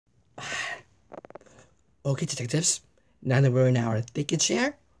Okay, detectives. Now that we're in our thinking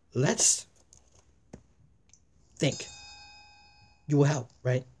chair, let's think. You will help,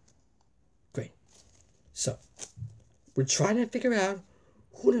 right? Great. So, we're trying to figure out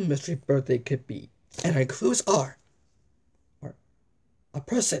who the mystery birthday could be. And our clues are a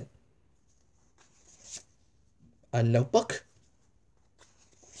person, a notebook,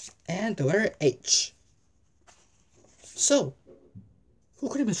 and the letter H. So, who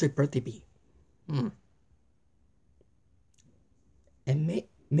could a mystery birthday be? And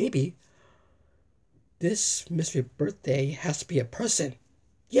maybe this mystery birthday has to be a person.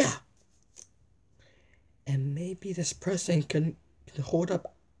 Yeah. And maybe this person can hold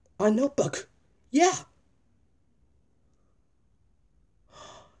up a notebook. Yeah.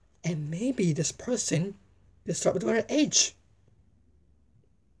 And maybe this person can start with the letter H.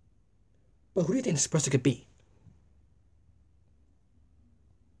 But who do you think this person could be?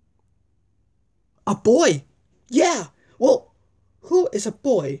 A boy! Yeah! Well, who is a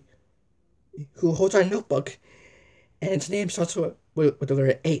boy who holds our notebook and its name starts with the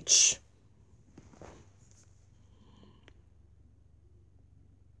letter H?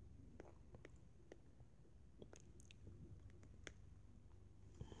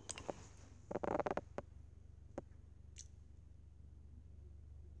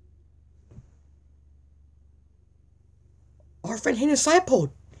 Our friend Hayden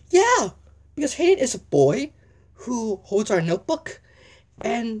Seipold. Yeah! Because Hayden is a boy who holds our notebook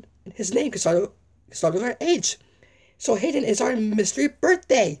and his name can start with the letter H. So Hayden is our mystery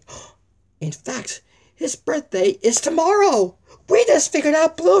birthday. In fact, his birthday is tomorrow. We just figured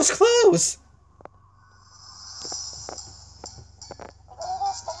out Blue's Clues.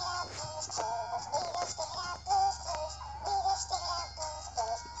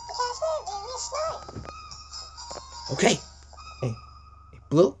 Okay. Hey,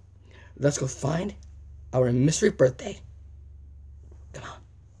 Blue, let's go find our mystery birthday.